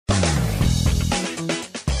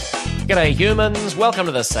G'day humans, welcome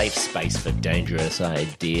to the safe space for dangerous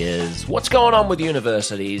ideas. What's going on with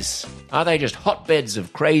universities? Are they just hotbeds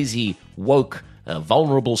of crazy, woke,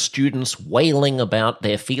 vulnerable students wailing about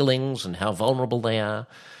their feelings and how vulnerable they are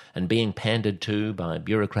and being pandered to by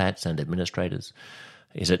bureaucrats and administrators?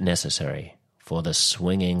 Is it necessary for the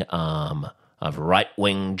swinging arm of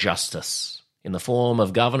right-wing justice in the form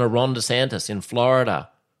of Governor Ron DeSantis in Florida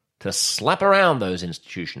to slap around those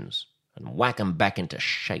institutions and whack them back into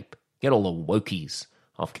shape? Get all the wokies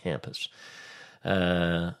off campus.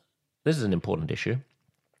 This is an important issue.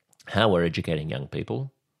 How we're educating young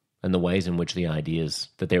people and the ways in which the ideas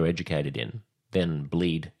that they're educated in then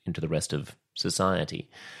bleed into the rest of society.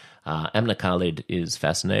 Amna Khalid is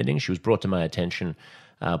fascinating. She was brought to my attention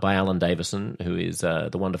by Alan Davison, who is the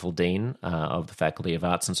wonderful Dean of the Faculty of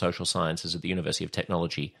Arts and Social Sciences at the University of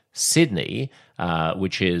Technology, Sydney,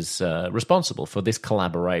 which is responsible for this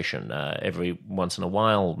collaboration. Every once in a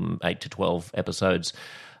while, 8 to 12 episodes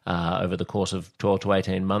over the course of 12 to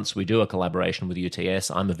 18 months, we do a collaboration with UTS.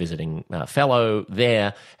 I'm a visiting fellow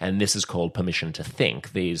there, and this is called Permission to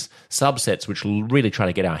Think. These subsets which really try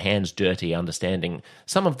to get our hands dirty understanding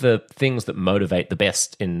some of the things that motivate the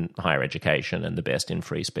best in higher education and the best in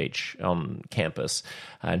free speech on campus,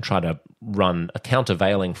 and try to run a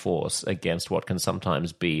countervailing force against what can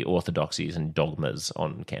sometimes be orthodoxies and dogmas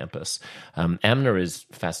on campus. Amna is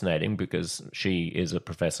fascinating because she is a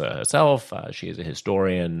professor herself. She is a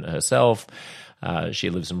historian herself. She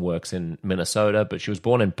lives and works in Minnesota, but she was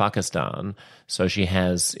born in Pakistan. So she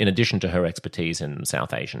has, in addition to her expertise in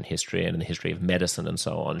South Asian history and in the history of medicine and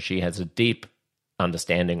so on, she has a deep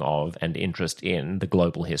understanding of and interest in the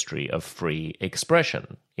global history of free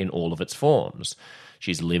expression in all of its forms.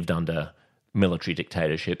 She's lived under military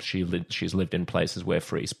dictatorships. She's lived in places where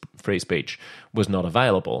free speech was not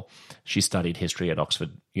available. She studied history at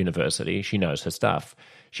Oxford University. She knows her stuff.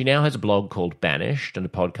 She now has a blog called Banished and a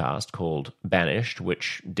podcast called Banished,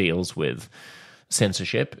 which deals with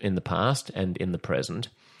censorship in the past and in the present.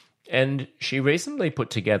 And she recently put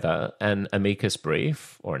together an amicus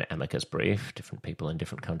brief, or an amicus brief, different people in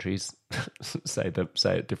different countries say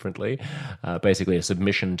it differently, basically a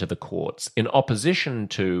submission to the courts in opposition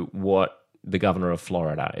to what the governor of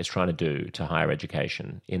Florida is trying to do to higher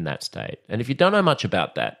education in that state. And if you don't know much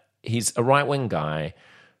about that, he's a right-wing guy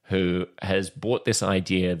who has bought this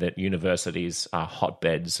idea that universities are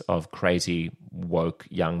hotbeds of crazy, woke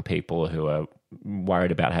young people who are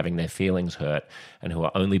worried about having their feelings hurt and who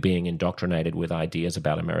are only being indoctrinated with ideas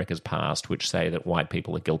about America's past, which say that white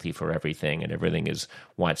people are guilty for everything and everything is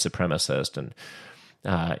white supremacist, and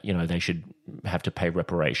they should have to pay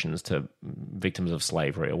reparations to victims of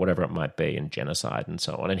slavery or whatever it might be, and genocide and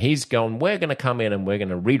so on. And he's gone, we're going to come in and we're going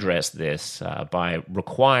to redress this by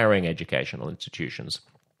requiring educational institutions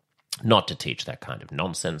not to teach that kind of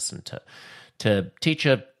nonsense and to teach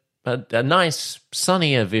a nice,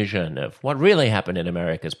 sunnier vision of what really happened in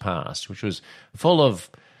America's past, which was full of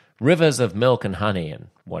rivers of milk and honey and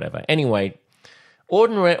whatever. Anyway,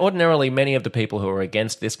 ordinarily, many of the people who are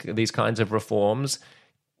against these kinds of reforms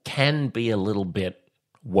can be a little bit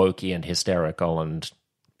wokey and hysterical and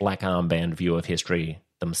black armband view of history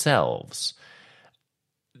themselves.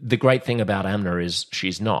 The great thing about Amna is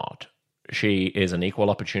she's not. She is an equal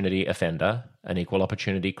opportunity offender, an equal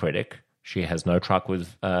opportunity critic. She has no truck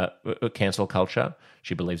with cancel culture.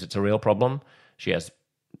 She believes it's a real problem. She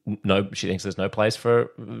thinks there's no place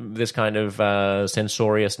for this kind of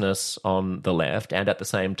censoriousness on the left. And at the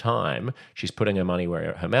same time, she's putting her money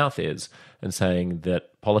where her mouth is and saying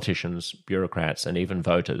that politicians, bureaucrats, and even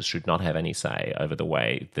voters should not have any say over the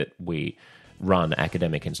way that we run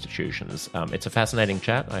academic institutions. It's a fascinating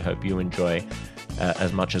chat. I hope you enjoy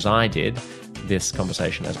as much as I did this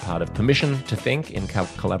conversation as part of Permission to Think in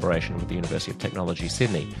collaboration with the University of Technology,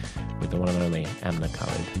 Sydney, with the one and only Amna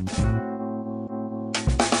Khalid.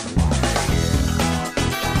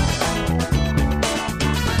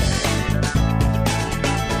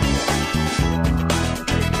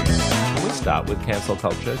 Start with cancel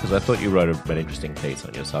culture, because I thought you wrote an interesting piece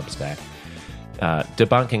on your Substack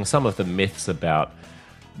debunking some of the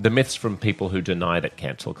myths from people who deny that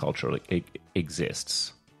cancel culture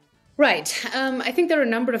exists. Right. I think there are a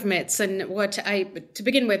number of myths. And to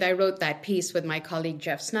begin with, I wrote that piece with my colleague,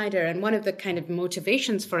 Jeff Snyder. And one of the kind of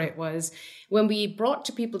motivations for it was when we brought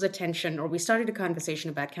to people's attention, or we started a conversation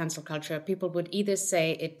about cancel culture, people would either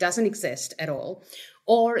say it doesn't exist at all,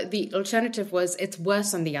 or the alternative was it's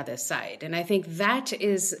worse on the other side. And I think that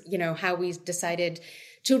is, how we decided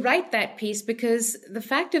to write that piece, because the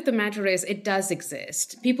fact of the matter is it does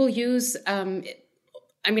exist. People use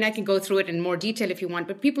I mean, I can go through it in more detail if you want,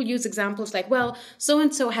 but people use examples like, well,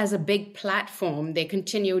 so-and-so has a big platform. Dave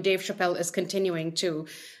Chappelle is continuing to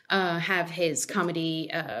have his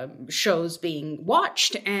comedy shows being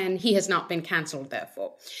watched, and he has not been canceled,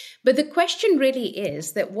 therefore. But the question really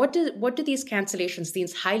is that what do these cancellations,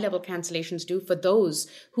 these high-level cancellations, do for those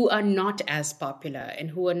who are not as popular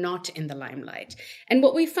and who are not in the limelight? And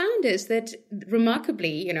what we found is that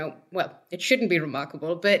remarkably, well, it shouldn't be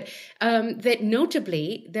remarkable, but that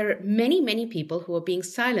notably, there are many, many people who are being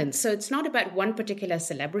silenced. So it's not about one particular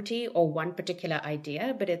celebrity or one particular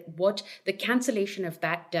idea, but what the cancellation of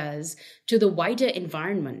that does to the wider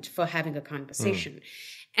environment for having a conversation.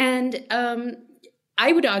 And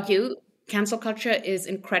I would argue cancel culture is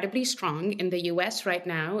incredibly strong in the US right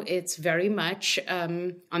now. It's very much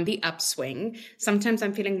on the upswing. Sometimes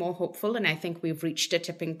I'm feeling more hopeful, and I think we've reached a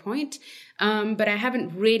tipping point. But I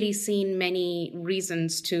haven't really seen many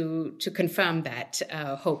reasons to confirm that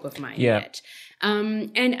hope of mine yet.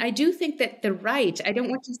 And I do think that the right, I don't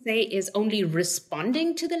want to say is only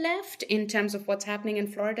responding to the left in terms of what's happening in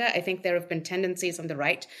Florida. I think there have been tendencies on the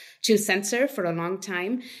right to censor for a long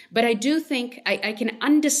time. But I do think I can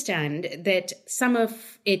understand that some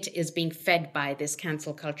of it is being fed by this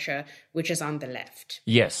cancel culture, which is on the left.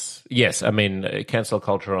 Yes. I mean, cancel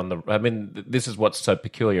culture this is what's so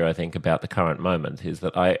peculiar, I think, about the current moment, is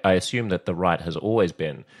that I assume that the right has always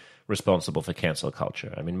been responsible for cancel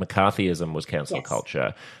culture. I mean, McCarthyism was cancel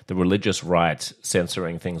culture. The religious right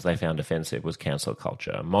censoring things they found offensive was cancel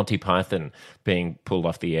culture. Monty Python being pulled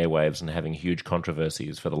off the airwaves and having huge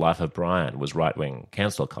controversies for the life of Brian was right-wing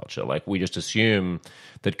cancel culture. Like, we just assume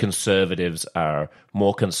that conservatives are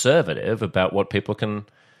more conservative about what people can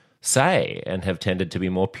say and have tended to be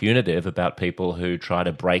more punitive about people who try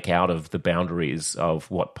to break out of the boundaries of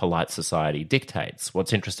what polite society dictates.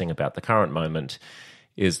 What's interesting about the current moment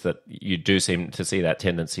is that you do seem to see that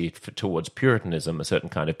tendency towards Puritanism, a certain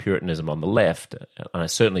kind of Puritanism on the left. And I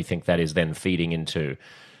certainly think that is then feeding into,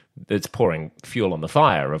 it's pouring fuel on the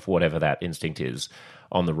fire of whatever that instinct is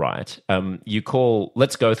on the right.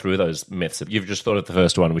 Let's go through those myths. You've just thought of the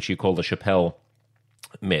first one, which you call the Chappelle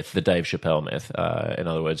myth, the Dave Chappelle myth. In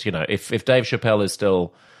other words, if Dave Chappelle is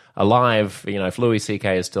still alive, if Louis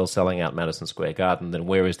C.K. is still selling out Madison Square Garden, then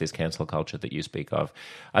where is this cancel culture that you speak of?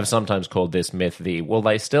 I've sometimes called this myth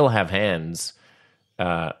they still have hands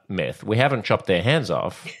myth. We haven't chopped their hands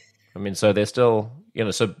off. I mean, so they're still,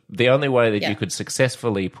 so the only way that you could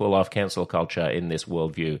successfully pull off cancel culture in this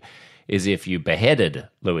worldview is if you beheaded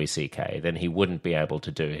Louis C.K., then he wouldn't be able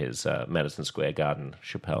to do his Madison Square Garden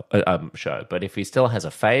Chappelle show. But if he still has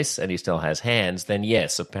a face and he still has hands, then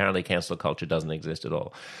yes, apparently cancel culture doesn't exist at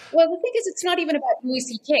all. Well, the thing is, it's not even about Louis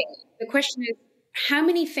C.K. The question is, how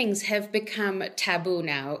many things have become taboo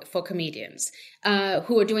now for comedians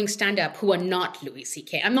who are doing stand-up who are not Louis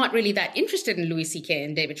C.K.? I'm not really that interested in Louis C.K.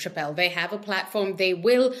 and David Chappelle. They have a platform. They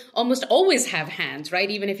will almost always have hands, right?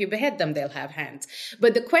 Even if you behead them, they'll have hands.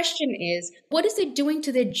 But the question is, what is it doing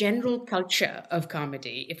to the general culture of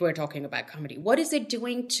comedy, if we're talking about comedy? What is it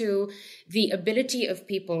doing to the ability of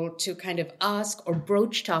people to kind of ask or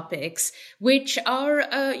broach topics which are,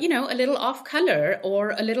 a little off color or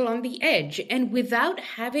a little on the edge? And without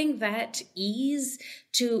having that ease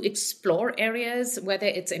to explore areas, whether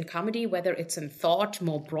it's in comedy, whether it's in thought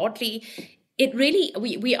more broadly, it really,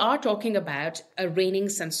 we are talking about a reigning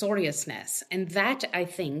censoriousness. And that, I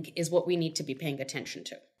think, is what we need to be paying attention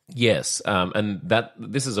to. Yes, and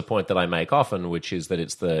this is a point that I make often, which is that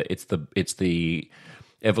it's the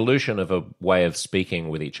evolution of a way of speaking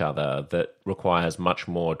with each other that requires much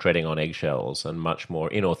more treading on eggshells and much more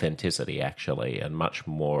inauthenticity, actually, and much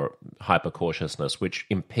more hyper-cautiousness, which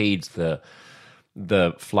impedes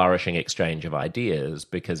the flourishing exchange of ideas,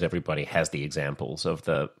 because everybody has the examples of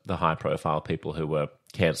the high-profile people who were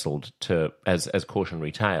cancelled as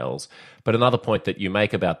cautionary tales. But another point that you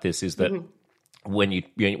make about this is that when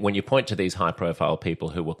you point to these high-profile people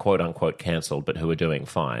who were quote-unquote cancelled but who are doing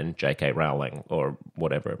fine, J.K. Rowling or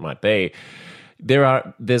whatever it might be,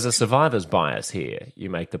 there's a survivor's bias here, you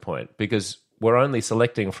make the point, because we're only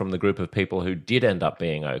selecting from the group of people who did end up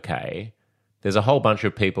being okay. There's a whole bunch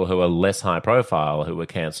of people who are less high-profile who were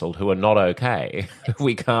cancelled who are not okay,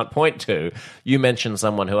 we can't point to. You mentioned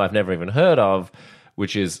someone who I've never even heard of,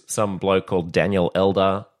 which is some bloke called Daniel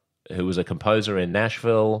Elder, who was a composer in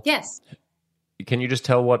Nashville. Yes. Can you just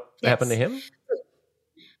tell what happened to him?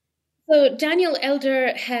 So Daniel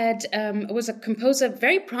Elder was a composer,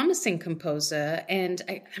 very promising composer, and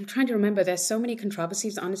I'm trying to remember. There's so many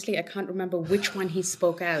controversies. Honestly, I can't remember which one he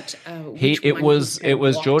spoke out. It was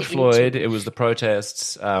George Floyd. It was the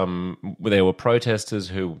protests. There were protesters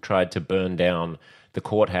who tried to burn down the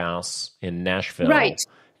courthouse in Nashville. Right.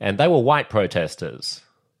 And they were white protesters.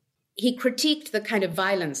 He critiqued the kind of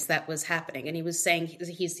violence that was happening. And he was saying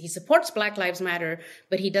he supports Black Lives Matter,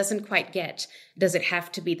 but he doesn't quite get, does it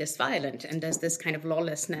have to be this violent? And does this kind of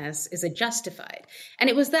lawlessness, is it justified? And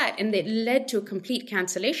it was that. And it led to a complete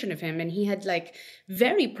cancellation of him. And he had like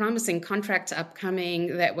very promising contracts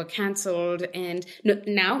upcoming that were canceled. And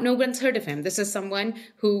now no one's heard of him. This is someone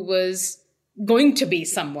who was going to be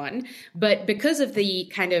someone, but because of the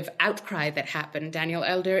kind of outcry that happened, Daniel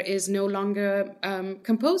Elder is no longer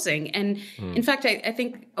composing. And in fact, I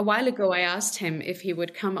think a while ago I asked him if he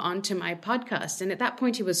would come onto my podcast. And at that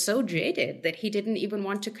point, he was so jaded that he didn't even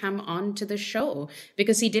want to come on to the show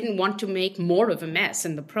because he didn't want to make more of a mess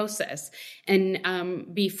in the process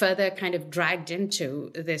and be further kind of dragged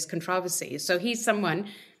into this controversy. So he's someone,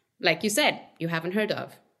 like you said, you haven't heard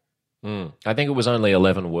of. I think it was only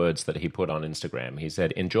 11 words that he put on Instagram. He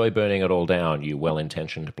said, "Enjoy burning it all down, you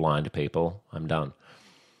well-intentioned blind people. I'm done."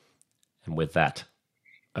 And with that,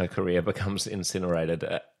 a career becomes incinerated.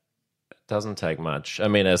 It doesn't take much. I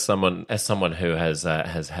mean, as someone who has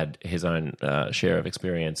had his own share of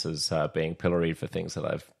experiences being pilloried for things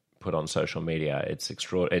that I've put on social media, it's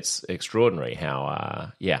extraordinary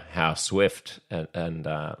how swift and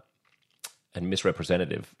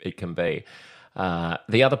misrepresentative it can be.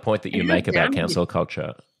 The other point that you make about cancel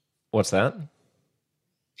culture, what's that?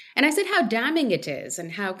 And I said how damning it is and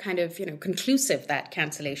how kind of, conclusive that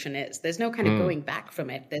cancellation is. There's no kind of going back from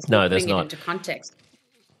it. There's no putting it into context.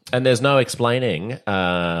 And there's no explaining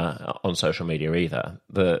on social media either.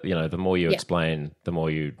 The more you explain, the more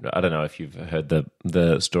you. I don't know if you've heard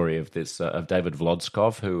the story of this of David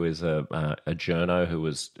Vlodskov, who is a journo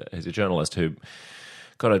he's a journalist who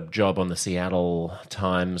got a job on the Seattle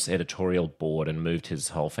Times editorial board and moved his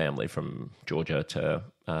whole family from Georgia to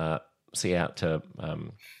Seattle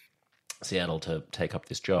to take up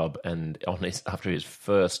this job. And after his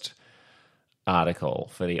first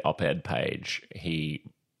article for the op-ed page, he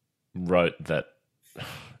wrote that,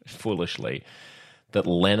 foolishly, that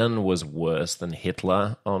Lenin was worse than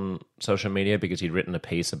Hitler on social media because he'd written a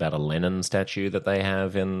piece about a Lenin statue that they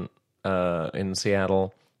have in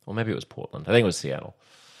Seattle. Or maybe it was Portland. I think it was Seattle.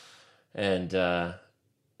 And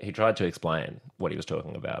he tried to explain what he was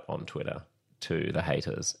talking about on Twitter to the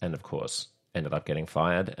haters and, of course, ended up getting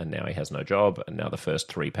fired. And now he has no job. And now the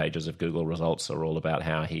first 3 pages of Google results are all about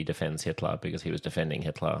how he defends Hitler because he was defending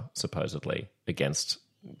Hitler, supposedly, against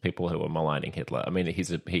people who were maligning Hitler. I mean,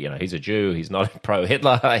 he's a Jew. He's not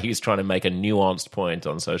pro-Hitler. He's trying to make a nuanced point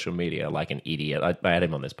on social media like an idiot. I had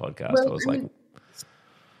him on this podcast. Well, I was like...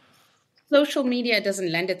 Social media doesn't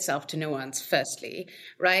lend itself to nuance, firstly,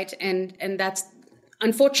 right? And that's,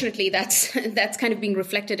 unfortunately, that's kind of being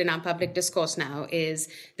reflected in our public discourse now, is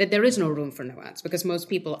that there is no room for nuance because most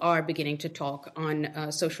people are beginning to talk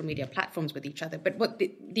on social media platforms with each other. But what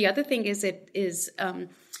the other thing is,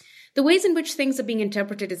 the ways in which things are being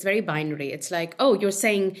interpreted is very binary. It's like,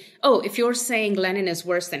 if you're saying Lenin is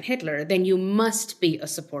worse than Hitler, then you must be a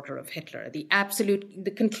supporter of Hitler.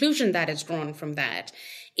 The conclusion that is drawn from that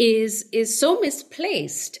is so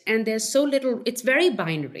misplaced, and there's so little, it's very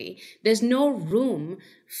binary. There's no room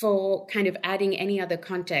for kind of adding any other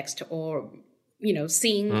context or,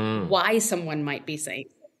 seeing why someone might be saying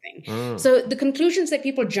something. So the conclusions that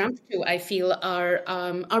people jump to, I feel,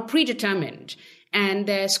 are predetermined. And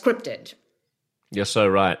they're scripted. You're so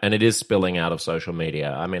right. And it is spilling out of social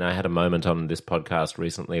media. I mean, I had a moment on this podcast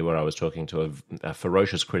recently where I was talking to a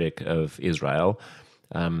ferocious critic of Israel,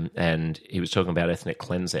 and he was talking about ethnic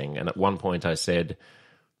cleansing. And at one point I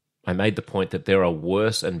made the point that there are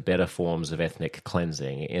worse and better forms of ethnic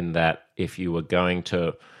cleansing, in that if you were going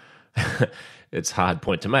to... it's a hard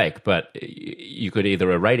point to make, but you could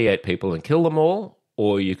either irradiate people and kill them all,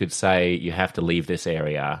 or you could say you have to leave this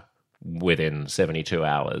area within 72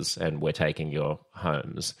 hours and we're taking your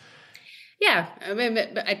homes. Yeah, I mean,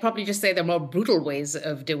 I'd probably just say there are more brutal ways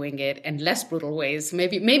of doing it and less brutal ways.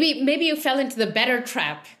 Maybe you fell into the better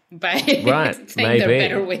trap by saying there are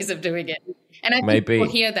better ways of doing it. And I think people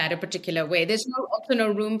hear that a particular way. There's also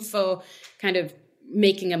no room for kind of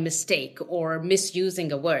making a mistake or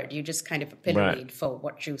misusing a word. You just kind of pilloried for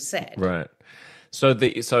what you said. Right. So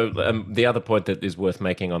the other point that is worth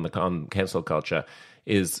making on cancel culture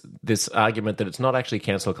is this argument that it's not actually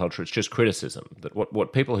cancel culture, it's just criticism. That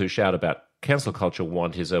what people who shout about cancel culture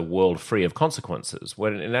want is a world free of consequences,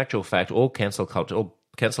 when in actual fact all cancel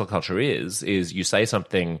culture is you say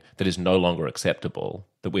something that is no longer acceptable,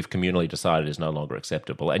 that we've communally decided is no longer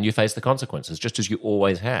acceptable, and you face the consequences, just as you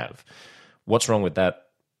always have. What's wrong with that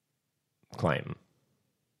claim?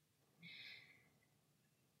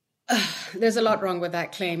 There's a lot wrong with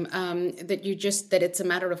that claim, that it's a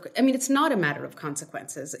matter of, I mean, it's not a matter of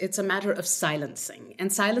consequences. It's a matter of silencing.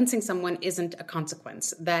 And silencing someone isn't a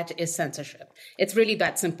consequence. That is censorship. It's really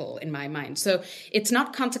that simple in my mind. So it's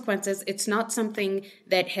not consequences. It's not something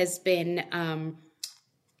that has been...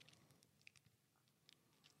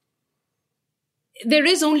 there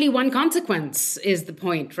is only one consequence, is the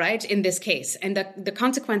point, right, in this case. And the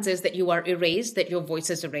consequence is that you are erased, that your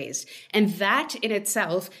voice is erased. And that in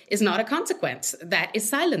itself is not a consequence. That is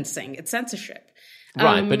silencing. It's censorship.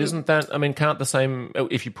 Right, but isn't that, I mean, can't the same,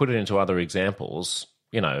 if you put it into other examples,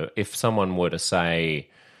 if someone were to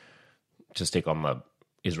say, to stick on the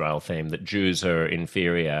Israel theme, that Jews are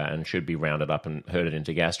inferior and should be rounded up and herded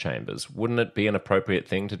into gas chambers, wouldn't it be an appropriate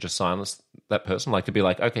thing to just silence that person? Like to be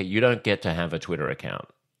like, okay, you don't get to have a Twitter account.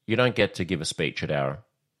 You don't get to give a speech at our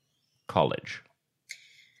college.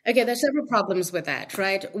 Okay, there's several problems with that,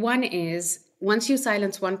 right? One is, once you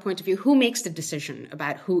silence one point of view, who makes the decision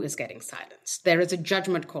about who is getting silenced? There is a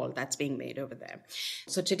judgment call that's being made over there.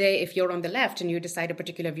 So today, if you're on the left and you decide a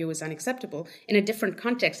particular view is unacceptable, in a different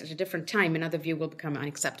context, at a different time, another view will become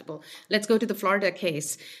unacceptable. Let's go to the Florida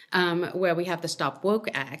case where we have the Stop Woke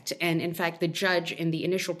Act. And in fact, the judge in the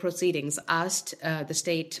initial proceedings asked the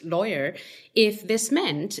state lawyer if this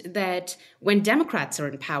meant that when Democrats are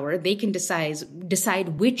in power, they can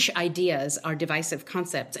decide which ideas are divisive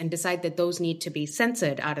concepts and decide that those need to be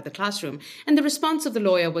censored out of the classroom. And the response of the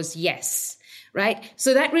lawyer was yes, right?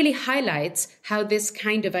 So that really highlights how this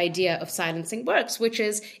kind of idea of silencing works, which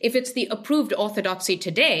is if it's the approved orthodoxy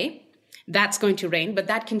today, that's going to reign, but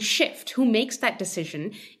that can shift. Who makes that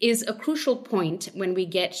decision is a crucial point when we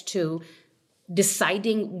get to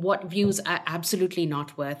deciding what views are absolutely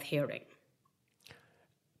not worth hearing.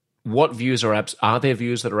 What views are there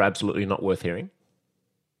views that are absolutely not worth hearing?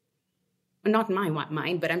 Not in my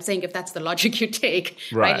mind, but I'm saying if that's the logic you take,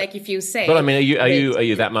 right? Like if you say... But I mean, are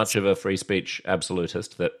you that much of a free speech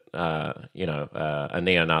absolutist that, a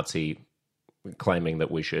neo-Nazi claiming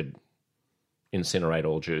that we should incinerate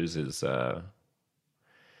all Jews is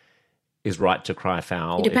right to cry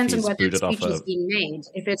foul? It depends on whether that speech is being made.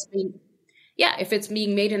 If it's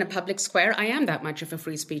being made in a public square, I am that much of a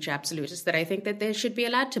free speech absolutist that I think that they should be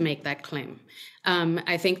allowed to make that claim.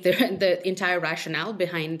 I think the entire rationale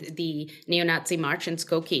behind the neo-Nazi march in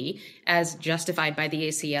Skokie, as justified by the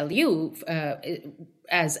ACLU,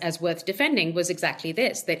 as worth defending, was exactly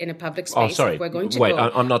this: that in a public space, if we're going to wait,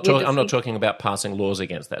 I'm not talking about passing laws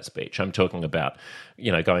against that speech. I'm talking about,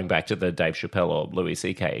 going back to the Dave Chappelle or Louis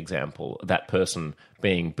C.K. example, that person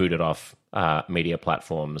being booted off media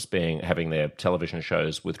platforms, having their television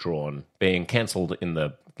shows withdrawn, being cancelled in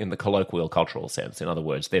the colloquial cultural sense. In other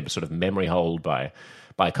words, they're sort of memory holed by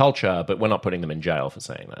culture, but we're not putting them in jail for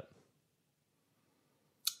saying that.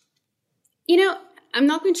 I'm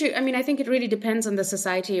not going to, I think it really depends on the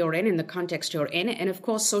society you're in the context you're in. And of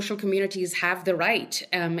course, social communities have the right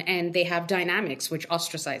and they have dynamics which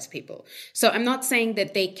ostracize people. So I'm not saying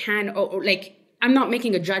that they can, I'm not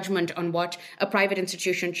making a judgment on what a private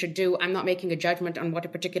institution should do. I'm not making a judgment on what a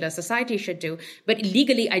particular society should do. But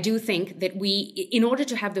legally, I do think that in order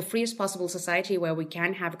to have the freest possible society where we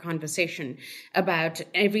can have a conversation about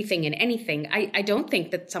everything and anything, I don't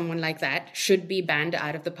think that someone like that should be banned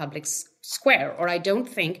out of the public square. Or I don't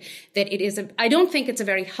think that I don't think it's a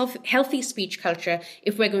very healthy speech culture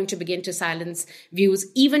if we're going to begin to silence views,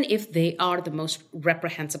 even if they are the most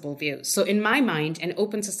reprehensible views. So in my mind, an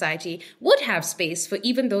open society would have space for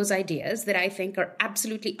even those ideas that I think are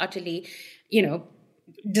absolutely, utterly,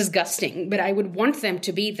 disgusting, but I would want them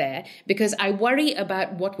to be there because I worry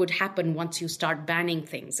about what would happen once you start banning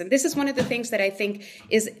things. And this is one of the things that I think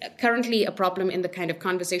is currently a problem in the kind of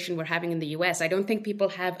conversation we're having in the US. I don't think people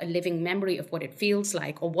have a living memory of what it feels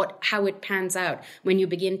like or how it pans out when you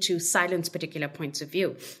begin to silence particular points of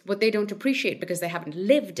view. What they don't appreciate because they haven't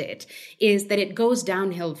lived it is that it goes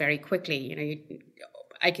downhill very quickly.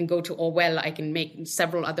 I can go to Orwell. I can make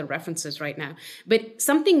several other references right now. But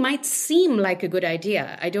something might seem like a good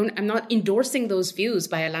idea. I'm not endorsing those views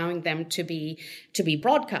by allowing them to be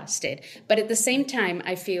broadcasted. But at the same time,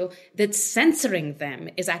 I feel that censoring them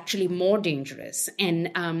is actually more dangerous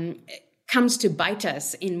and comes to bite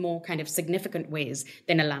us in more kind of significant ways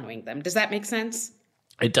than allowing them. Does that make sense?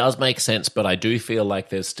 It does make sense, but I do feel like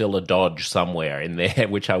there's still a dodge somewhere in there,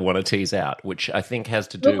 which I want to tease out, which I think has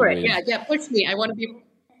to do with... Yeah, push me. I want to be...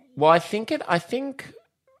 Well, I think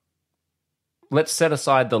let's set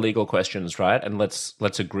aside the legal questions, right? And let's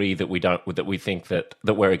agree that we think that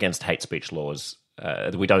we're against hate speech laws.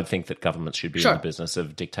 We don't think that governments should be in the business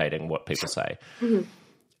of dictating what people say. Mm-hmm.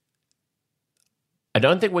 I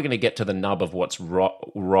don't think we're going to get to the nub of what's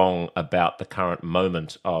wrong about the current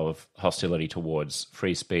moment of hostility towards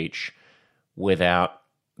free speech without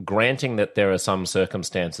granting that there are some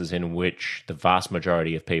circumstances in which the vast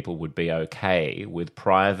majority of people would be okay with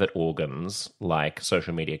private organs like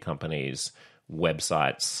social media companies,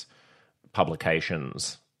 websites,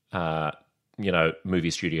 publications, movie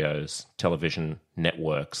studios, television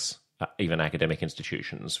networks, even academic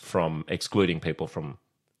institutions, from excluding people from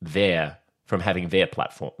having their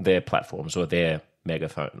platforms or their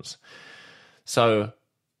megaphones. So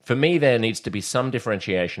for me, there needs to be some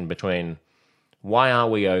differentiation between why are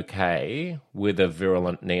we okay with a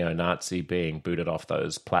virulent neo-Nazi being booted off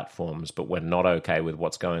those platforms, but we're not okay with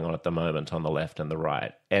what's going on at the moment on the left and the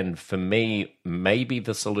right. And for me, maybe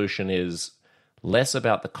the solution is less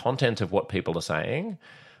about the content of what people are saying,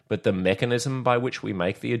 but the mechanism by which we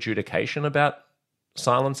make the adjudication about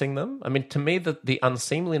silencing them. I mean, to me, the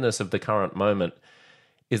unseemliness of the current moment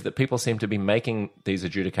is that people seem to be making these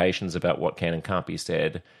adjudications about what can and can't be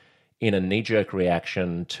said in a knee-jerk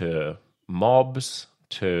reaction to mobs,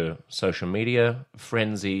 to social media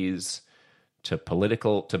frenzies, to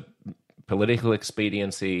political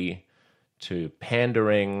expediency, to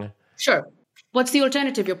pandering. Sure. What's the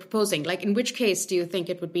alternative you're proposing? Like, in which case do you think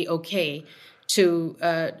it would be okay to,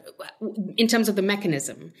 in terms of the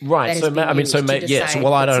mechanism? Right. So,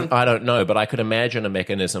 well, I don't know, but I could imagine a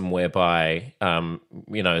mechanism whereby,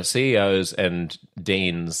 CEOs and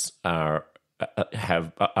deans aren't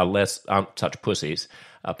such pussies,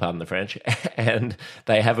 pardon the French, and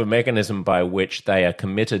they have a mechanism by which they are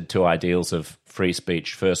committed to ideals of free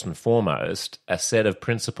speech first and foremost, a set of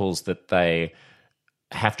principles that they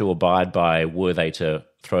have to abide by were they to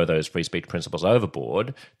throw those free speech principles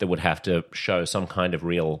overboard, that would have to show some kind of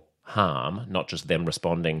real harm, not just them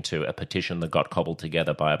responding to a petition that got cobbled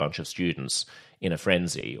together by a bunch of students in a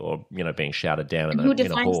frenzy or, being shouted down in a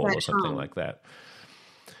hall or something like that.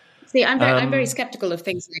 See, I'm very skeptical of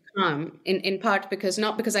things like harm, in part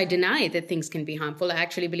not because I deny that things can be harmful. I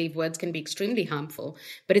actually believe words can be extremely harmful.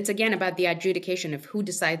 But it's, again, about the adjudication of who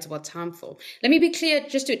decides what's harmful. Let me be clear,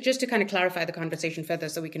 just to kind of clarify the conversation further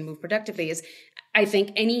so we can move productively, is I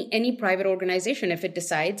think any private organization, if it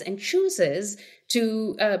decides and chooses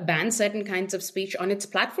to ban certain kinds of speech on its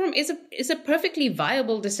platform, is a perfectly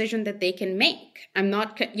viable decision that they can make. I'm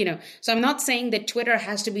not, so I'm not saying that Twitter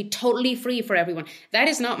has to be totally free for everyone. That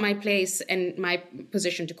is not my place and my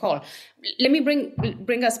position to call. Let me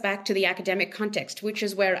bring us back to the academic context, which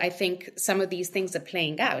is where I think some of these things are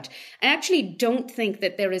playing out. I actually don't think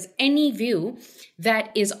that there is any view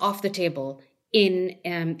that is off the table in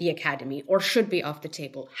the academy, or should be off the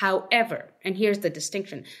table. However, and here's the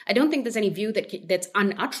distinction, I don't think there's any view that's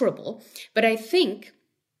unutterable, but I think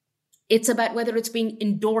it's about whether it's being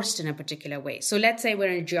endorsed in a particular way. So let's say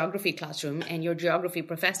we're in a geography classroom and your geography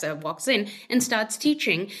professor walks in and starts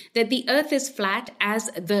teaching that the earth is flat as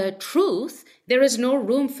the truth. There is no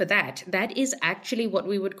room for that. That is actually what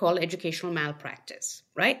we would call educational malpractice,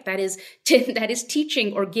 right? That is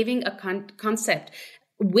teaching or giving a concept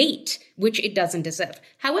weight which it doesn't deserve.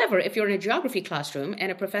 However, if you're in a geography classroom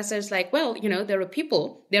and a professor is like, well,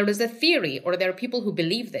 there is a theory, or there are people who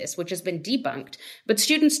believe this, which has been debunked, but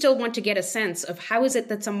students still want to get a sense of how is it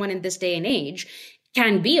that someone in this day and age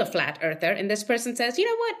can be a flat earther. And this person says, you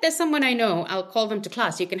know what, there's someone I know, I'll call them to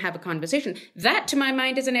class, you can have a conversation. That, to my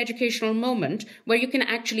mind, is an educational moment where you can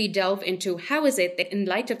actually delve into how is it that in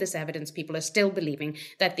light of this evidence, people are still believing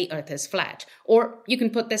that the earth is flat. Or you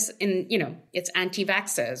can put this in, it's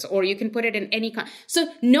anti-vaxxers, or you can put it in any So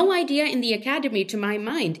no idea in the academy, to my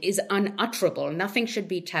mind, is unutterable. Nothing should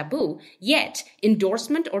be taboo. Yet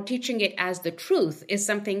endorsement or teaching it as the truth is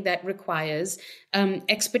something that requires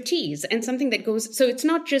expertise and something that goes, so it's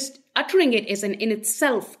not just uttering it in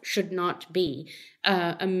itself should not be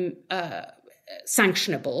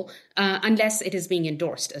sanctionable unless it is being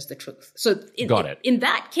endorsed as the truth. So in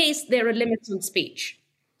that case, there are limits on speech.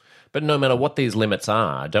 But no matter what these limits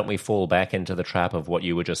are, don't we fall back into the trap of what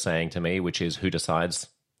you were just saying to me, which is who decides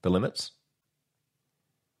the limits?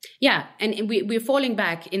 Yeah, and we're falling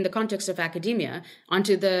back in the context of academia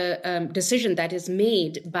onto the decision that is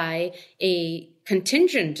made by a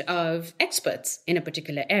contingent of experts in a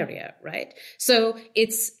particular area, right? So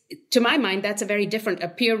it's, to my mind, that's a very different, a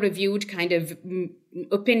peer-reviewed kind of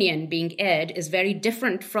opinion being aired is very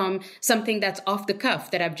different from something that's off the cuff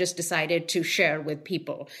that I've just decided to share with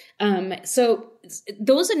people. So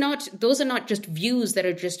those are not just views that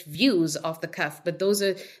are just views off the cuff, but those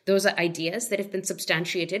are ideas that have been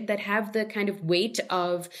substantiated, that have the kind of weight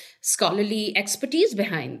of scholarly expertise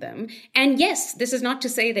behind them. And yes, this is not to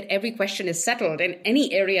say that every question is settled. In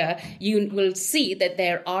any area, you will see that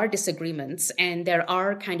there are disagreements and there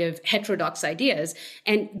are kind of heterodox ideas,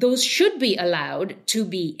 and those should be allowed to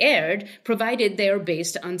be aired, provided they're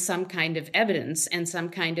based on some kind of evidence and some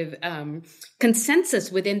kind of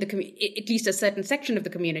consensus within the community, at least a certain section of the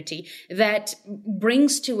community, that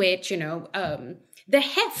brings to it, the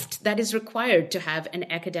heft that is required to have an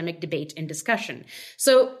academic debate and discussion.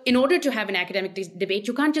 So in order to have an academic debate,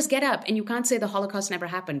 you can't just get up and you can't say the Holocaust never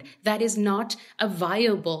happened. That is not a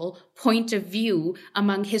viable point of view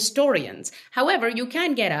among historians. However, you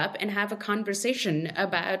can get up and have a conversation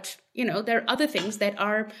about, there are other things that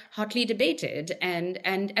are hotly debated and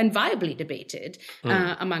viably debated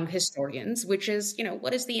among historians, which is,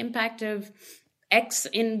 what is the impact of X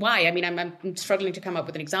in Y? I mean, I'm struggling to come up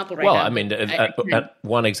with an example right now. Well, I mean,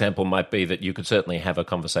 one example might be that you could certainly have a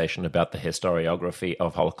conversation about the historiography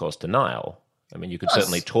of Holocaust denial. I mean, you could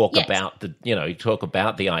certainly talk about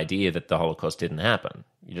the idea that the Holocaust didn't happen.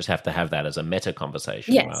 You just have to have that as a meta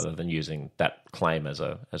conversation rather than using that claim as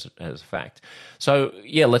a fact. So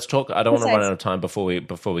yeah, let's talk. I don't want to run out of time before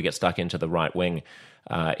we get stuck into the right wing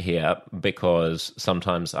here, because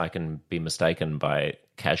sometimes I can be mistaken by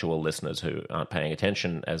casual listeners who aren't paying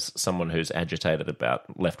attention as someone who's agitated about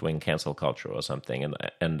left-wing cancel culture or something,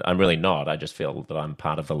 and I'm really not. I just feel that I'm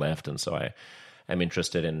part of the left, and so I am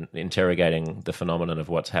interested in interrogating the phenomenon of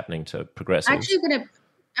what's happening to progressives.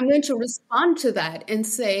 I'm going to respond to that and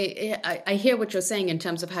say, I hear what you're saying in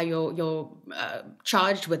terms of how you're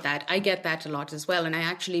charged with that. I get that a lot as well. And I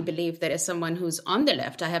actually believe that as someone who's on the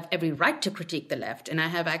left, I have every right to critique the left. And I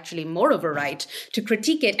have actually more of a right to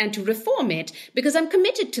critique it and to reform it because I'm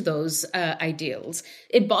committed to those ideals.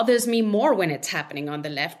 It bothers me more when it's happening on the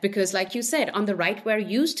left because, like you said, on the right, we're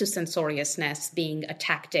used to censoriousness being a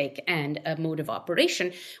tactic and a mode of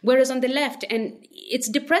operation. Whereas on the left, and it's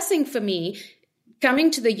depressing for me,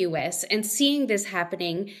 coming to the US and seeing this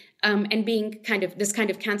happening and being this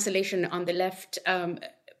kind of cancellation on the left,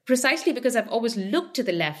 precisely because I've always looked to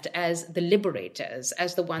the left as the liberators,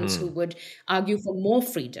 as the ones who would argue for more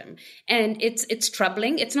freedom. And it's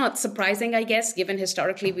troubling. It's not surprising, I guess, given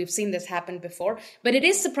historically we've seen this happen before. But it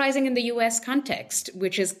is surprising in the US context,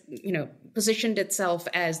 which is, positioned itself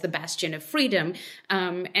as the bastion of freedom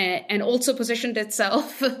and also positioned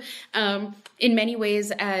itself in many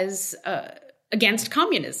ways as against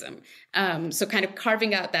communism. So kind of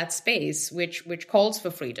carving out that space, which calls for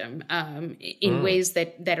freedom in ways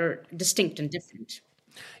that are distinct and different.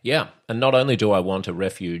 Yeah. And not only do I want a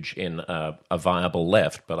refuge in a viable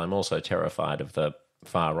left, but I'm also terrified of the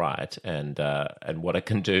far right and what it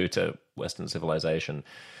can do to Western civilization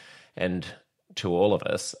and to all of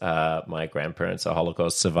us. My grandparents are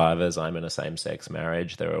Holocaust survivors. I'm in a same-sex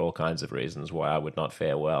marriage. There are all kinds of reasons why I would not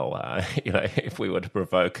fare well, if we were to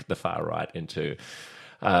provoke the far right into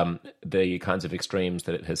the kinds of extremes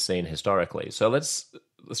that it has seen historically. So let's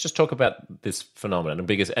just talk about this phenomenon.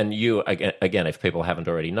 And you, again, if people haven't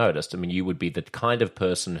already noticed, I mean, you would be the kind of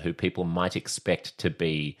person who people might expect to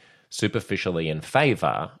be superficially in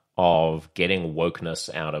favor of getting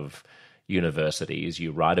wokeness out of universities.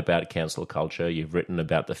 You write about cancel culture. You've written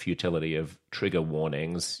about the futility of trigger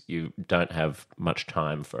warnings. You don't have much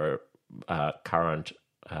time for current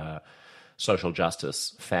social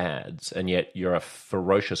justice fads, and yet you're a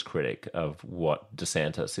ferocious critic of what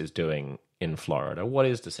DeSantis is doing in Florida. What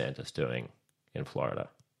is DeSantis doing in Florida?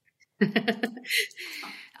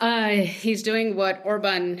 He's doing what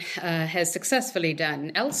Orban has successfully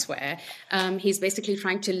done elsewhere. He's basically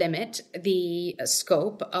trying to limit the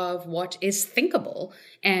scope of what is thinkable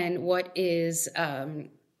and what is...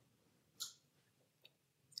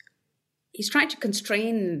 he's trying to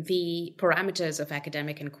constrain the parameters of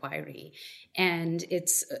academic inquiry. And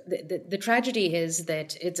it's the tragedy is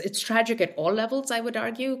that it's tragic at all levels, I would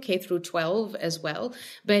argue, K through 12 as well.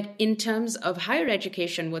 But in terms of higher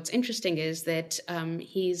education, what's interesting is that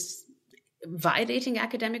he's violating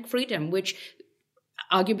academic freedom, which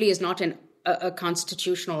arguably is not a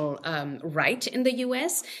constitutional right in the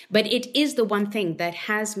US, but it is the one thing that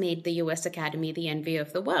has made the US Academy the envy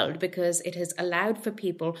of the world, because it has allowed for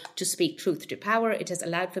people to speak truth to power. It has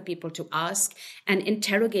allowed for people to ask and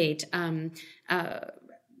interrogate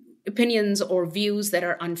opinions or views that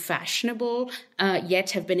are unfashionable, yet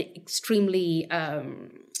have been extremely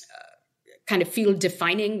kind of feel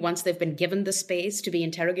defining once they've been given the space to be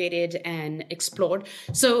interrogated and explored.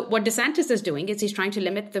 So what DeSantis is doing is he's trying to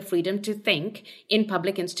limit the freedom to think in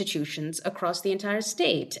public institutions across the entire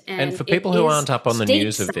state. And for people who aren't up on the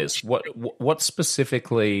news of this, what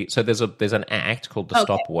specifically? So there's an act called the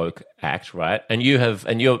Stop Woke Act, right? And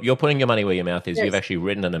you're putting your money where your mouth is. Yes. You've actually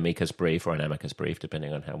written an amicus brief or an amicus brief,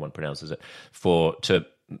 depending on how one pronounces it,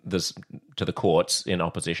 to the courts in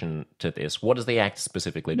opposition to this. What does the act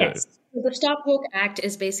specifically do? Yes. The Stop Woke Act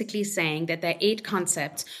is basically saying that there are 8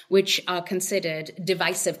 concepts which are considered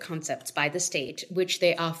divisive concepts by the state, which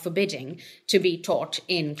they are forbidding to be taught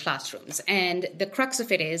in classrooms. And the crux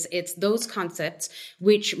of it is, it's those concepts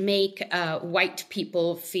which make white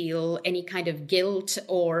people feel any kind of guilt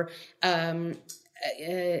or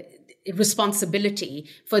responsibility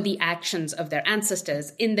for the actions of their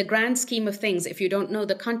ancestors. In the grand scheme of things, if you don't know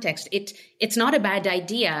the context, it's not a bad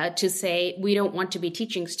idea to say we don't want to be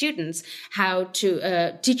teaching students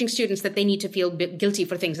that they need to feel guilty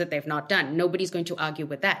for things that they've not done. Nobody's going to argue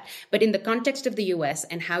with that. But in the context of the US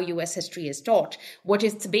and how US history is taught, what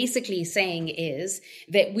it's basically saying is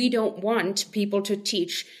that we don't want people to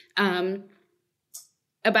teach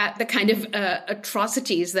about the kind of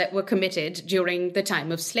atrocities that were committed during the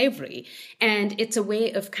time of slavery. And it's a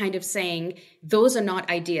way of kind of saying those are not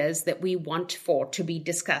ideas that we want for to be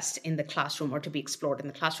discussed in the classroom or to be explored in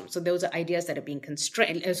the classroom. So those are ideas that are being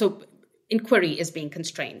constrained. So inquiry is being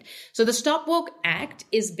constrained. So the Stop Woke Act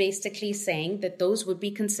is basically saying that those would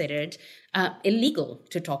be considered illegal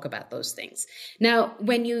to talk about those things. Now,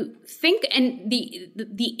 when you think, and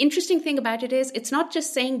the interesting thing about it is, it's not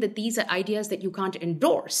just saying that these are ideas that you can't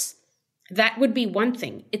endorse. That would be one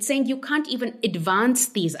thing. It's saying you can't even advance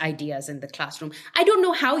these ideas in the classroom. I don't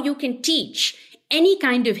know how you can teach any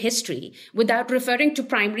kind of history without referring to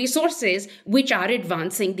primary sources which are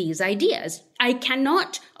advancing these ideas. I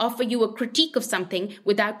cannot offer you a critique of something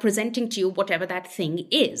without presenting to you whatever that thing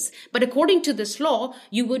is. But according to this law,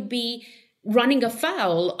 you would be running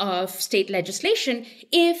afoul of state legislation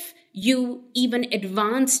if you even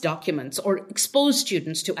advance documents or expose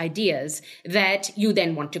students to ideas that you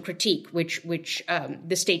then want to critique, which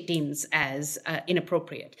the state deems as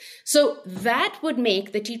inappropriate. So that would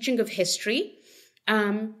make the teaching of history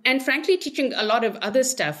and frankly, teaching a lot of other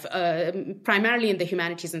stuff, primarily in the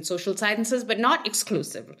humanities and social sciences, but not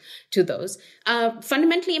exclusive to those,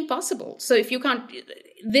 fundamentally impossible. So if you can't,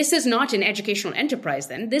 this is not an educational enterprise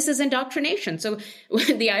then, this is indoctrination. So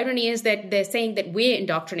the irony is that they're saying that we're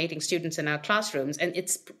indoctrinating students in our classrooms, and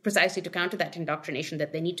it's precisely to counter that indoctrination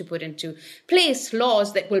that they need to put into place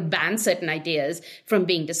laws that will ban certain ideas from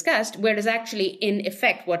being discussed, whereas actually in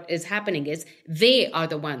effect what is happening is they are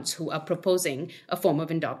the ones who are proposing a form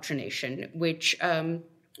of indoctrination, which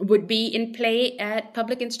would be in play at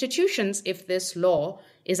public institutions if this law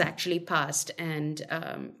is actually passed and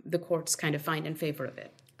the courts kind of find in favor of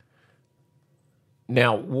it.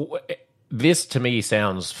 Now, this to me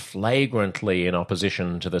sounds flagrantly in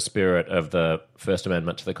opposition to the spirit of the First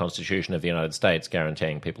Amendment to the Constitution of the United States,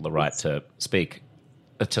 guaranteeing people the right to speak,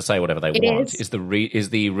 to say whatever they want. Is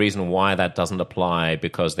the reason why that doesn't apply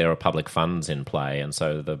because there are public funds in play, and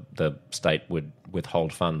so the state would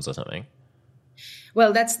withhold funds or something?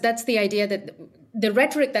 Well, that's the idea that the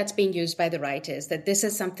rhetoric that's being used by the right is that this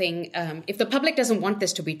is something, if the public doesn't want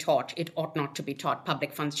this to be taught, it ought not to be taught.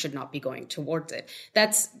 Public funds should not be going towards it.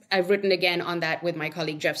 I've written again on that with my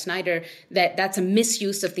colleague Jeff Snyder, that's a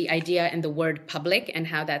misuse of the idea and the word public and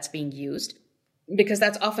how that's being used, because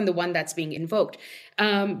that's often the one that's being invoked.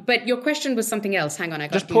 But your question was something else. Hang on, I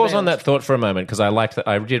got just pause on that thought for a moment, because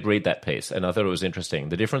I did read that piece and I thought it was interesting.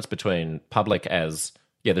 The difference between public as,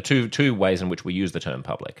 the two ways in which we use the term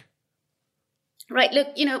public. Right. Look,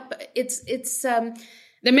 it's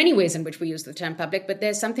there are many ways in which we use the term public, but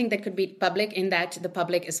there's something that could be public in that the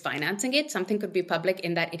public is financing it. Something could be public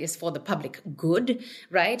in that it is for the public good,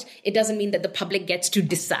 right? It doesn't mean that the public gets to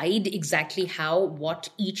decide exactly what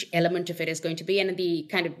each element of it is going to be. And the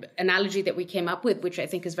kind of analogy that we came up with, which I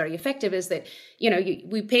think is very effective, is that,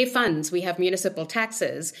 we pay funds, we have municipal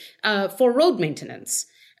taxes for road maintenance.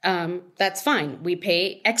 That's fine. We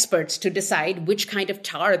pay experts to decide which kind of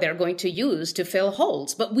tar they're going to use to fill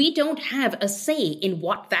holes, but we don't have a say in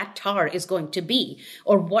what that tar is going to be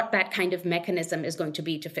or what that kind of mechanism is going to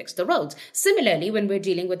be to fix the roads. Similarly, when we're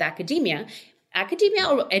dealing with academia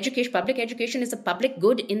or education, public education is a public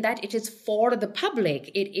good in that it is for the public.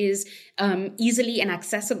 It is easily and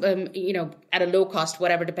accessible, at a low cost,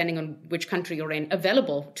 whatever, depending on which country you're in,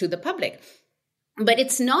 available to the public. But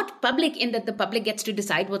it's not public in that the public gets to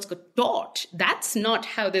decide what's taught. That's not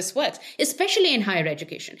how this works, especially in higher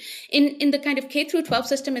education. In the kind of K through 12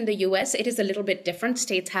 system in the US, it is a little bit different.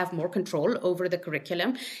 States have more control over the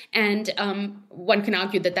curriculum. And one can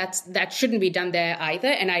argue that that shouldn't be done there either.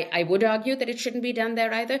 And I would argue that it shouldn't be done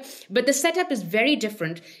there either. But the setup is very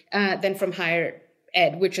different than from higher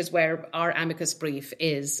ed, which is where our amicus brief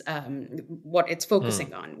is what it's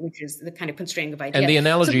focusing on, which is the kind of constraining of ideas. And the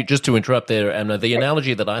analogy, just to interrupt there, Amna, the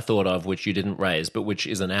analogy that I thought of, which you didn't raise, but which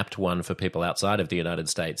is an apt one for people outside of the United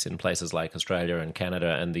States in places like Australia and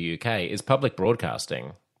Canada and the UK, is public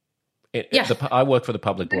broadcasting. I work for the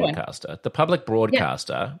public broadcaster. The public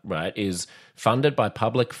broadcaster, right, is funded by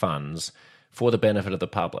public funds for the benefit of the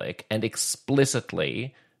public and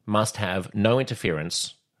explicitly must have no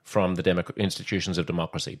interference from the institutions of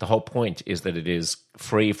democracy. The whole point is that it is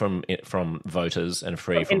free from voters and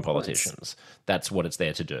free from politicians. That's what it's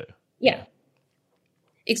there to do. Yeah.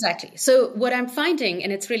 Exactly. So what I'm finding,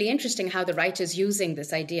 and it's really interesting how the right is using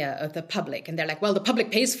this idea of the public, and they're like, well, the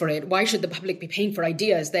public pays for it. Why should the public be paying for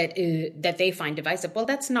ideas that they find divisive? Well,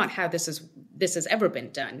 that's not how this has ever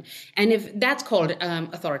been done. And if that's called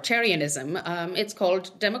authoritarianism, it's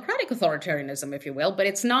called democratic authoritarianism, if you will. But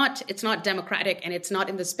it's not democratic, and it's not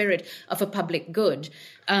in the spirit of a public good.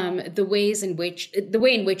 The way in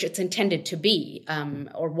which it's intended to be,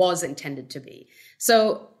 or was intended to be.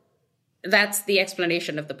 So that's the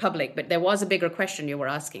explanation of the public, but there was a bigger question you were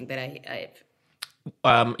asking that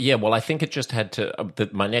well, I think it just had to.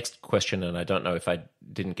 My next question, and I don't know if I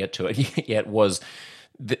didn't get to it yet, was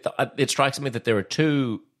it strikes me that there are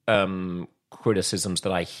two criticisms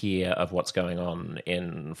that I hear of what's going on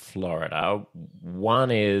in Florida.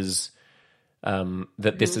 One is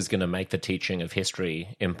that this is going to make the teaching of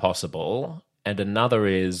history impossible, and another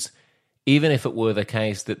is, even if it were the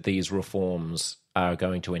case that these reforms are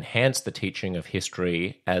going to enhance the teaching of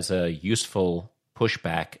history as a useful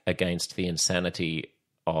pushback against the insanity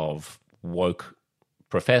of woke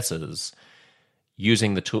professors,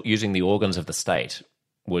 using the organs of the state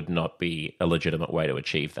would not be a legitimate way to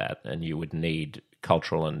achieve that, and you would need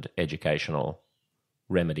cultural and educational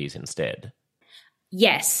remedies instead.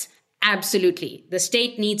 Yes. Absolutely. The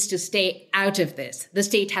state needs to stay out of this. The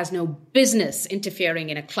state has no business interfering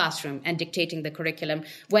in a classroom and dictating the curriculum,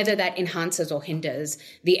 whether that enhances or hinders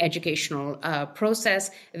the educational process.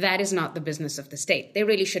 That is not the business of the state. They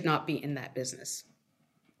really should not be in that business.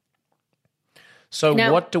 So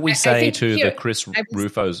now, what do we say to the Chris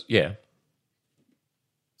Rufos? Yeah.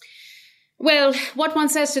 Well, what one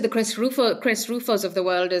says to the Chris Rufos of the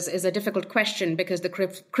world is a difficult question, because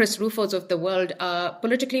the Chris Rufos of the world are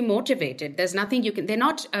politically motivated. There's nothing they're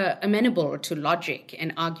not amenable to logic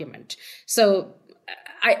and argument. So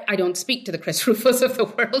I don't speak to the Chris Rufos of the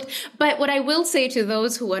world. But what I will say to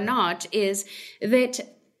those who are not is that,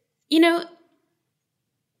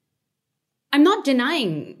 I'm not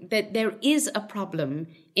denying that there is a problem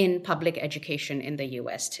in public education in the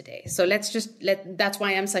US today. So that's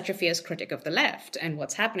why I'm such a fierce critic of the left and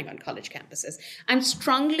what's happening on college campuses. I'm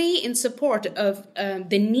strongly in support of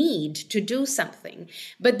the need to do something,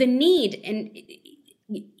 but the need, and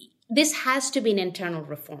this has to be an internal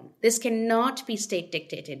reform. This cannot be state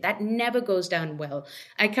dictated. That never goes down well.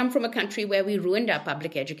 I come from a country where we ruined our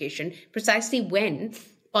public education precisely when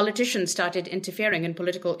politicians started interfering and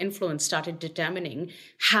political influence started determining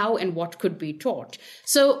how and what could be taught.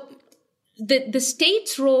 So the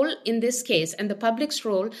state's role in this case and the public's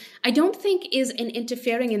role, I don't think is in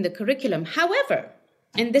interfering in the curriculum. However,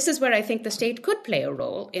 and this is where I think the state could play a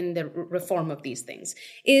role in the reform of these things,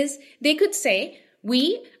 is they could say,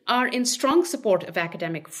 we are in strong support of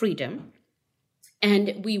academic freedom,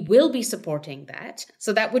 and we will be supporting that.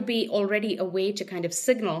 So that would be already a way to kind of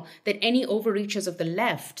signal that any overreaches of the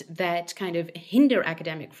left that kind of hinder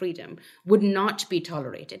academic freedom would not be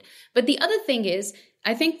tolerated. But the other thing is,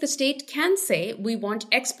 I think the state can say we want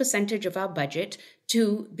X percentage of our budget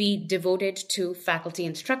to be devoted to faculty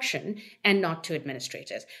instruction and not to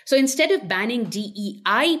administrators. So instead of banning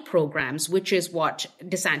DEI programs, which is what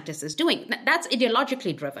DeSantis is doing, that's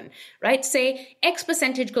ideologically driven, right? Say X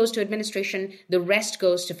percentage goes to administration, the rest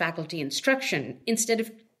goes to faculty instruction, instead of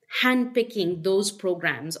handpicking those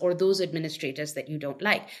programs or those administrators that you don't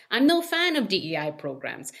like. I'm no fan of DEI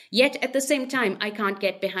programs, yet at the same time, I can't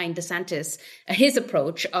get behind DeSantis, his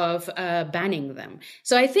approach of banning them.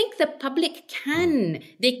 So I think the public can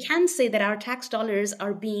say that our tax dollars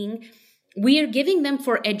are being we are giving them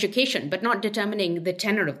for education, but not determining the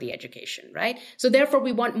tenor of the education, right? So therefore,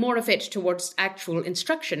 we want more of it towards actual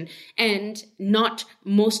instruction and not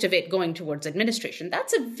most of it going towards administration.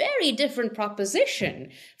 That's a very different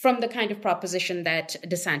proposition from the kind of proposition that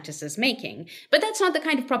DeSantis is making. But that's not the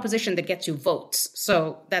kind of proposition that gets you votes.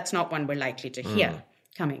 So that's not one we're likely to hear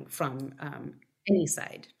coming from any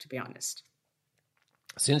side, to be honest.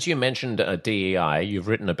 Since you mentioned DEI, you've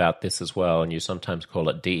written about this as well, and you sometimes call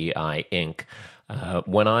it DEI Inc.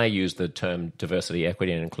 When I use the term diversity,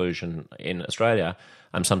 equity, and inclusion in Australia,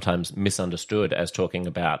 I'm sometimes misunderstood as talking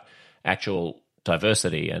about actual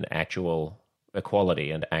diversity and actual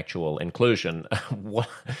equality and actual inclusion.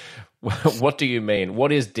 What do you mean?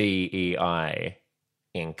 What is DEI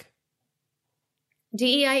Inc.?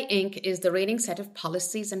 DEI Inc. is the reigning set of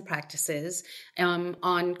policies and practices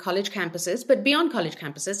on college campuses, but beyond college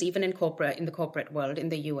campuses, even in the corporate world in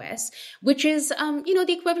the US, which is,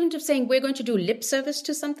 the equivalent of saying we're going to do lip service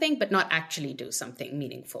to something, but not actually do something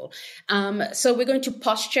meaningful. So we're going to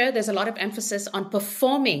posture. There's a lot of emphasis on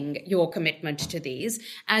performing your commitment to these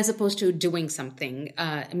as opposed to doing something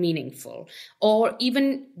meaningful, or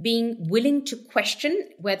even being willing to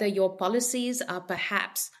question whether your policies are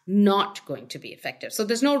perhaps not going to be effective. So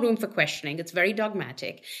there's no room for questioning. It's very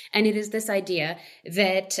dogmatic. And it is this idea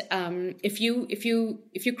that if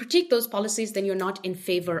you critique those policies, then you're not in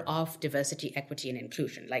favor of diversity, equity, and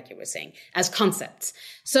inclusion, like you were saying, as concepts.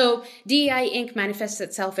 So DEI Inc. manifests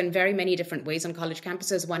itself in very many different ways on college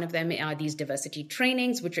campuses. One of them are these diversity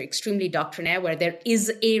trainings, which are extremely doctrinaire, where there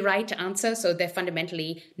is a right answer. So they're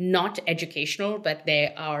fundamentally not educational, but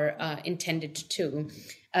they are intended to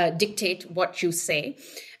dictate what you say.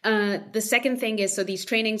 The second thing is, so these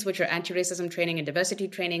trainings, which are anti-racism training and diversity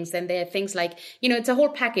trainings, then there are things like, it's a whole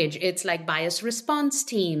package. It's like bias response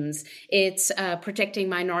teams. It's protecting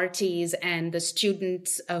minorities and the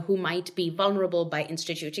students who might be vulnerable by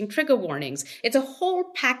instituting trigger warnings. It's a whole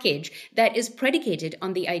package that is predicated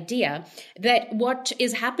on the idea that what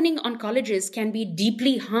is happening on colleges can be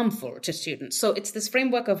deeply harmful to students. So it's this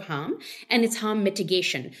framework of harm, and it's harm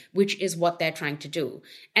mitigation, which is what they're trying to do.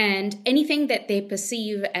 And anything that they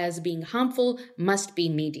perceive as being harmful must be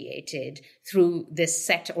mediated through this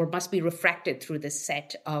set, or must be refracted through this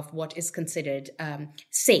set of what is considered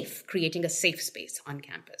safe, creating a safe space on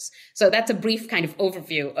campus. So that's a brief kind of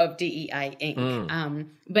overview of DEI Inc.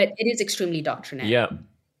 But it is extremely doctrinaire. Yeah.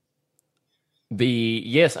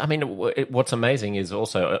 Yes, I mean, what's amazing is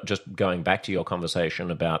also just going back to your conversation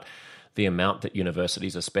about the amount that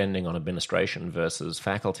universities are spending on administration versus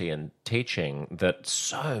faculty and teaching, that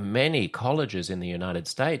so many colleges in the United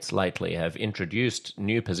States lately have introduced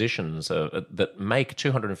new positions that make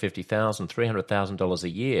 $250,000, $300,000 a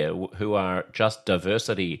year, who are just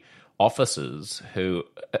diversity officers who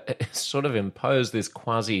sort of impose this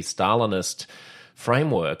quasi-Stalinist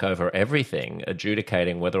framework over everything,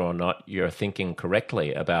 adjudicating whether or not you're thinking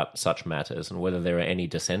correctly about such matters and whether there are any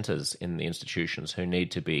dissenters in the institutions who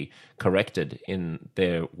need to be corrected in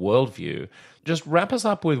their worldview. Just wrap us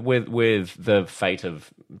up with the fate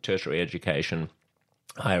of tertiary education,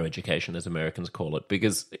 higher education, as Americans call it,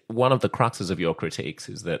 because one of the cruxes of your critiques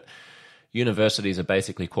is that universities are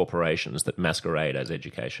basically corporations that masquerade as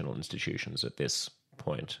educational institutions at this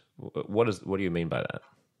point. What do you mean by that?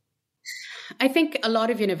 I think a lot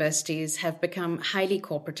of universities have become highly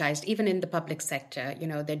corporatized, even in the public sector.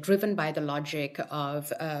 They're driven by the logic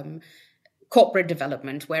of corporate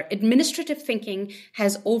development, where administrative thinking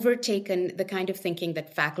has overtaken the kind of thinking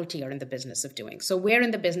that faculty are in the business of doing. So we're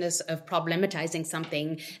in the business of problematizing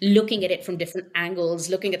something, looking at it from different angles,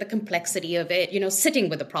 looking at the complexity of it, sitting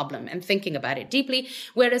with the problem and thinking about it deeply.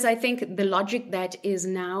 Whereas I think the logic that is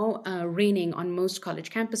now reigning on most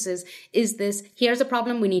college campuses is this: here's a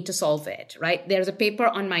problem, we need to solve it, right? There's a paper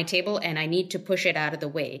on my table and I need to push it out of the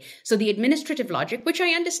way. So the administrative logic, which I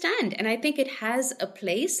understand, and I think it has a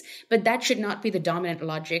place, but that should not be the dominant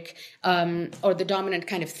logic or the dominant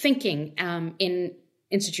kind of thinking in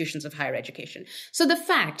institutions of higher education. So the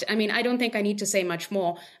fact, I don't think I need to say much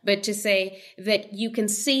more, but to say that you can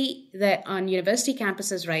see that on university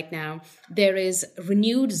campuses right now, there is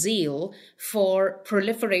renewed zeal for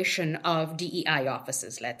proliferation of DEI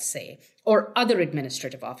offices, let's say, or other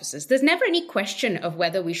administrative offices. There's never any question of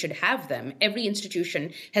whether we should have them. Every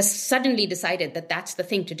institution has suddenly decided that that's the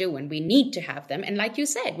thing to do and we need to have them. And like you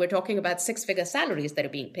said, we're talking about six-figure salaries that are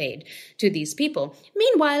being paid to these people.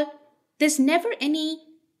 Meanwhile, there's never any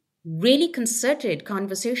really concerted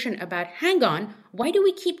conversation about, hang on, why do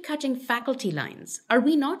we keep cutting faculty lines? Are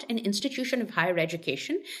we not an institution of higher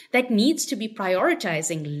education that needs to be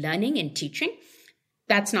prioritizing learning and teaching?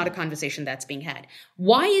 That's not a conversation that's being had.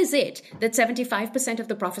 Why is it that 75% of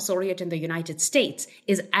the professoriate in the United States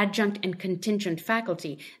is adjunct and contingent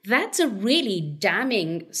faculty? That's a really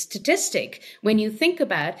damning statistic when you think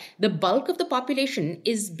about the bulk of the population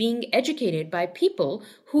is being educated by people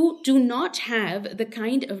who do not have the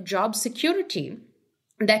kind of job security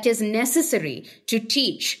that is necessary to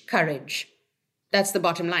teach courage. That's the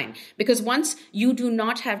bottom line. Because once you do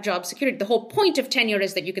not have job security, the whole point of tenure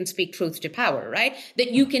is that you can speak truth to power, right?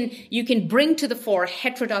 That you can bring to the fore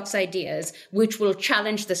heterodox ideas which will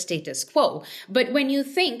challenge the status quo. But when you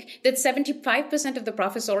think that 75% of the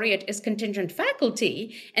professoriate is contingent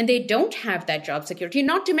faculty and they don't have that job security,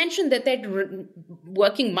 not to mention that they're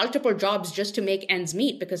working multiple jobs just to make ends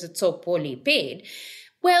meet because it's so poorly paid,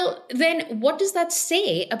 well, then what does that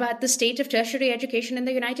say about the state of tertiary education in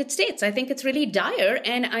the United States? I think it's really dire,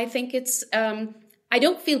 and I think I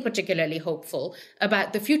don't feel particularly hopeful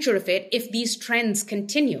about the future of it if these trends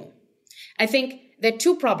continue. I think there are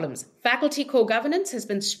two problems. Faculty co-governance has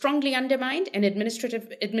been strongly undermined, and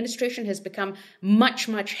administration has become much,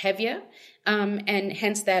 much heavier, and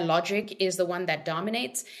hence their logic is the one that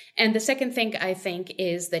dominates. And the second thing, I think,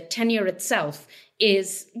 is that tenure itself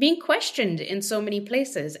is being questioned in so many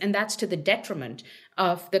places, and that's to the detriment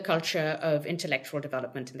of the culture of intellectual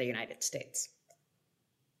development in the United States.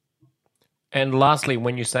 And lastly,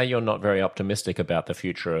 when you say you're not very optimistic about the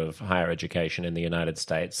future of higher education in the United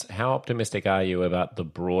States, how optimistic are you about the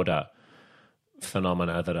broader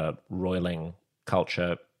phenomena that are roiling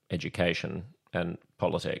culture, education, and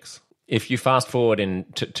politics? If you fast forward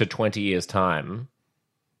to 20 years' time,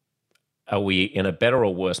 are we in a better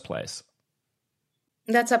or worse place?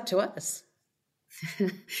 That's up to us.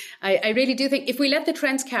 I really do think if we let the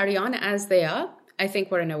trends carry on as they are, I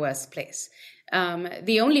think we're in a worse place.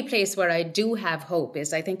 The only place where I do have hope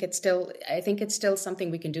is I think it's still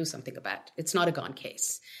something we can do something about. It's not a gone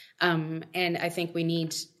case. And I think we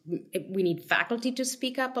need faculty to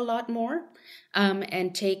speak up a lot more,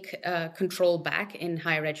 and take control back in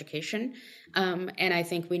higher education. And I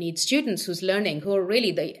think we need students who are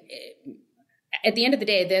really at the end of the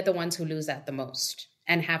day, they're the ones who lose out the most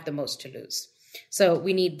and have the most to lose. So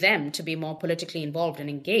we need them to be more politically involved and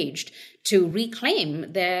engaged to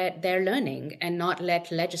reclaim their learning and not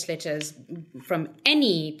let legislators from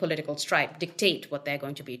any political stripe dictate what they're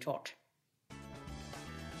going to be taught.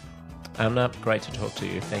 Amna, great to talk to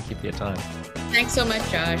you. Thank you for your time. Thanks so much,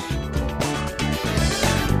 Josh.